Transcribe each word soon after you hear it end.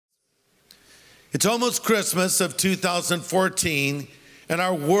It's almost Christmas of 2014, and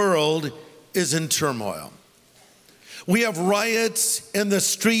our world is in turmoil. We have riots in the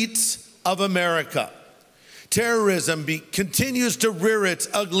streets of America. Terrorism continues to rear its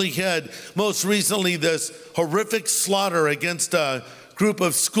ugly head. Most recently, this horrific slaughter against a group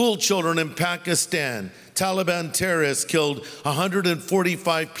of school children in Pakistan. Taliban terrorists killed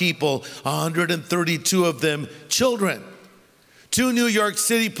 145 people, 132 of them children. 2 New York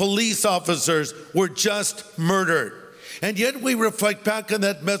City police officers were just murdered. And yet we reflect back on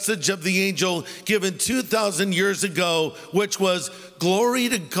that message of the angel given 2,000 years ago, which was glory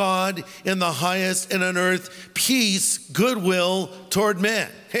to God in the highest, and on earth peace, goodwill toward men.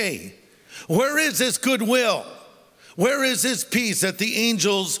 Hey, where is this goodwill? Where is this peace that the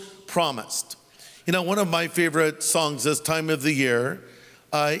angels promised? You know, one of my favorite songs this time of the year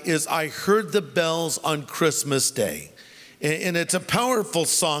is I Heard the Bells on Christmas Day. And it's a powerful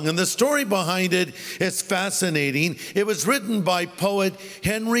song, and the story behind it is fascinating. It was written by poet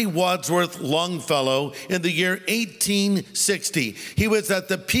Henry Wadsworth Longfellow in the year 1860. He was at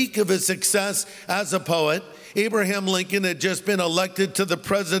the peak of his success as a poet. Abraham Lincoln had just been elected to the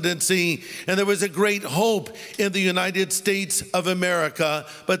presidency, and there was a great hope in the United States of America,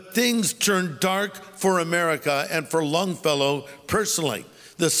 but things turned dark for America and for Longfellow personally.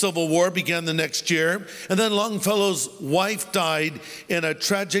 The Civil War began the next year, and then Longfellow's wife died in a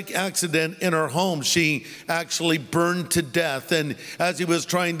tragic accident in her home. She actually burned to death, and as he was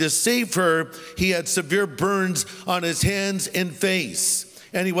trying to save her, he had severe burns on his hands and face,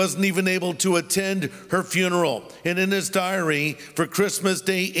 and he wasn't even able to attend her funeral. And in his diary for Christmas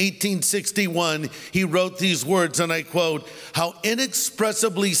Day 1861, he wrote these words, and I quote, "How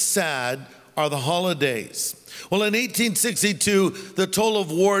inexpressibly sad are the holidays." Well, in 1862, the toll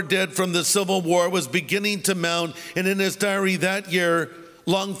of war dead from the Civil War was beginning to mount, and in his diary that year,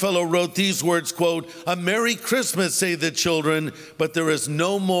 Longfellow wrote these words, quote, "A Merry Christmas, say the children, but there is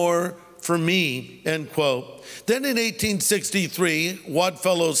no more for me," end quote. Then in 1863,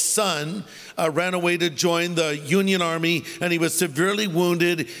 Wadfellow's son ran away to join the Union Army, and he was severely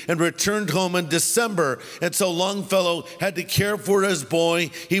wounded and returned home in December. And so Longfellow had to care for his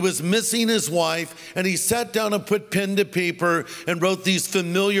boy. He was missing his wife, and he sat down and put pen to paper and wrote these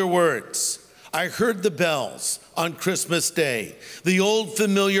familiar words. "I heard the bells on Christmas Day. The old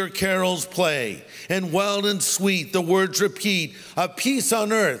familiar carols play, and wild and sweet the words repeat, of peace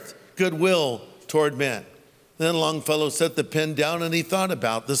on earth, goodwill toward men." Then Longfellow set the pen down, and he thought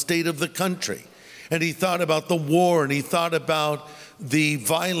about the state of the country, and he thought about the war, and he thought about the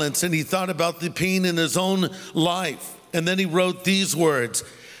violence, and he thought about the pain in his own life. And then he wrote these words,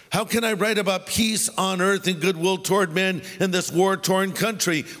 "How can I write about peace on earth and goodwill toward men in this war-torn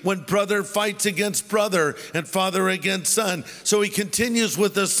country when brother fights against brother and father against son?" So he continues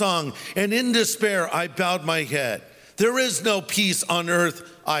with the song, "And in despair I bowed my head. There is no peace on earth,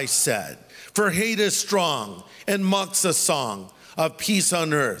 I said, for hate is strong and mocks a song of peace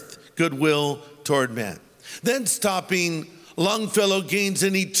on earth, goodwill toward men." Then stopping, Longfellow gains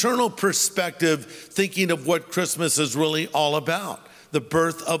an eternal perspective, thinking of what Christmas is really all about, the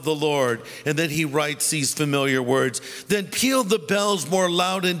birth of the Lord. And then he writes these familiar words, "Then peal the bells more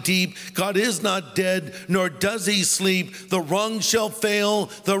loud and deep. God is not dead, nor does he sleep. The wrong shall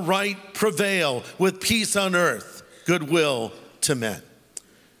fail, the right prevail, with peace on earth, goodwill to men."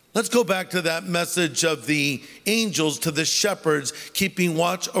 Let's go back to that message of the angels to the shepherds keeping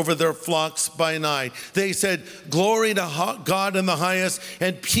watch over their flocks by night. They said, "Glory to God in the highest,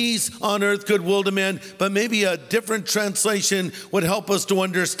 and peace on earth, goodwill to men." But maybe a different translation would help us to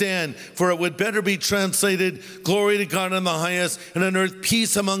understand, for it would better be translated, "Glory to God in the highest, and on earth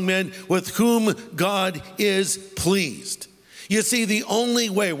peace among men with whom God is pleased." You see, the only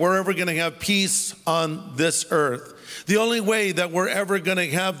way we're ever going to have peace on this earth, the only way that we're ever going to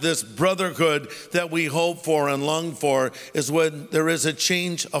have this brotherhood that we hope for and long for, is when there is a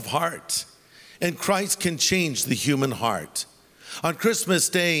change of heart. And Christ can change the human heart. On Christmas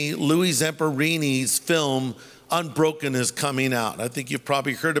Day, Louis Zamperini's film Unbroken is coming out. I think you've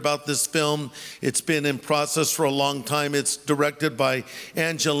probably heard about this film. It's been in process for a long time. It's directed by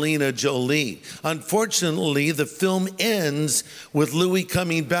Angelina Jolie. Unfortunately, the film ends with Louis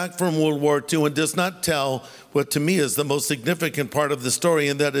coming back from World War II and does not tell what to me is the most significant part of the story,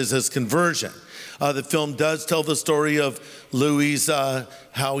 and that is his conversion. The film does tell the story of Louis,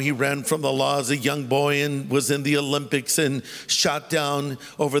 how he ran from the law as a young boy and was in the Olympics and shot down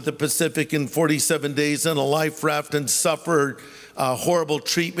over the Pacific in 47 days in a life raft and suffered horrible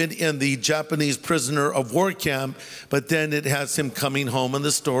treatment in the Japanese prisoner of war camp, but then it has him coming home and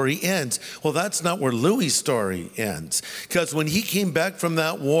the story ends. Well, that's not where Louis' story ends, because when he came back from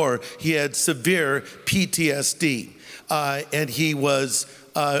that war, he had severe PTSD, and he was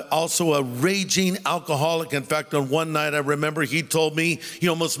also a raging alcoholic. In fact, on one night, I remember he told me he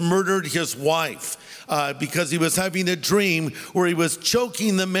almost murdered his wife because he was having a dream where he was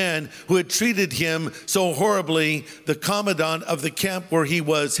choking the man who had treated him so horribly, the commandant of the camp where he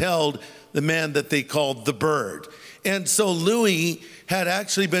was held, the man that they called the Bird. And so Louis had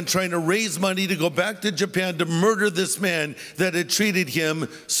actually been trying to raise money to go back to Japan to murder this man that had treated him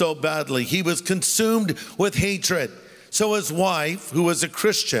so badly. He was consumed with hatred. So his wife, who was a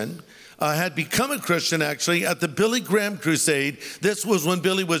Christian, had become a Christian actually at the Billy Graham Crusade. This was when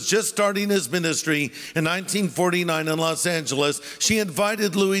Billy was just starting his ministry in 1949 in Los Angeles. She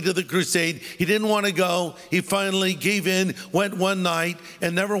invited Louis to the crusade. He didn't want to go. He finally gave in, went one night,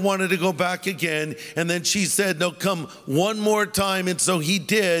 and never wanted to go back again. And then she said, no, come one more time. And so he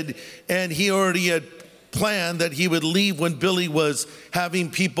did, and he already had planned that he would leave when Billy was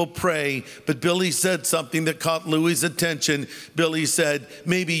having people pray. But Billy said something that caught Louis' attention. Billy said,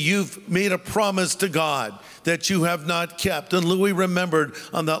 maybe you've made a promise to God that you have not kept. And Louis remembered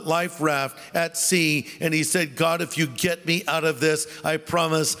on that life raft at sea, and he said, God, if you get me out of this, I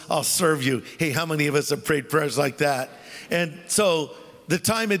promise I'll serve you. Hey, how many of us have prayed prayers like that? And so the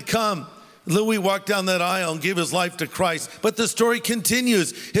time had come. Louis walked down that aisle and gave his life to Christ. But the story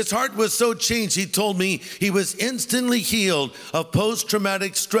continues. His heart was so changed, he told me he was instantly healed of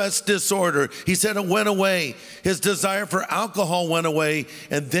post-traumatic stress disorder. He said it went away. His desire for alcohol went away.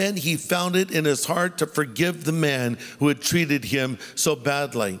 And then he found it in his heart to forgive the man who had treated him so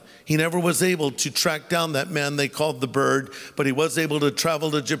badly. He never was able to track down that man they called the Bird, but he was able to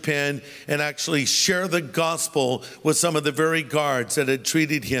travel to Japan and actually share the gospel with some of the very guards that had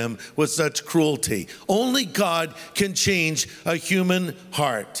treated him with such cruelty. Only God can change a human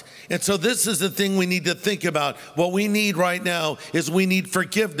heart. And so this is the thing we need to think about. What we need right now is we need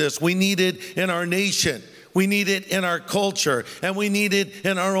forgiveness. We need it in our nation. We need it in our culture. And we need it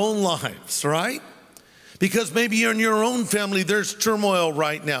in our own lives, right? Because maybe in your own family, there's turmoil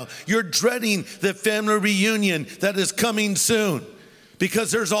right now. You're dreading the family reunion that is coming soon because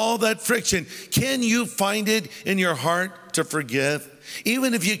there's all that friction. Can you find it in your heart to forgive?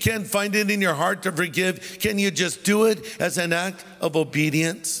 Even if you can't find it in your heart to forgive, can you just do it as an act of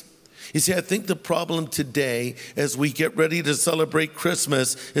obedience? You see, I think the problem today as we get ready to celebrate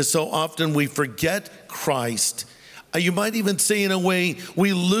Christmas is so often we forget Christ. You might even say in a way,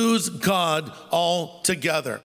 we lose God altogether.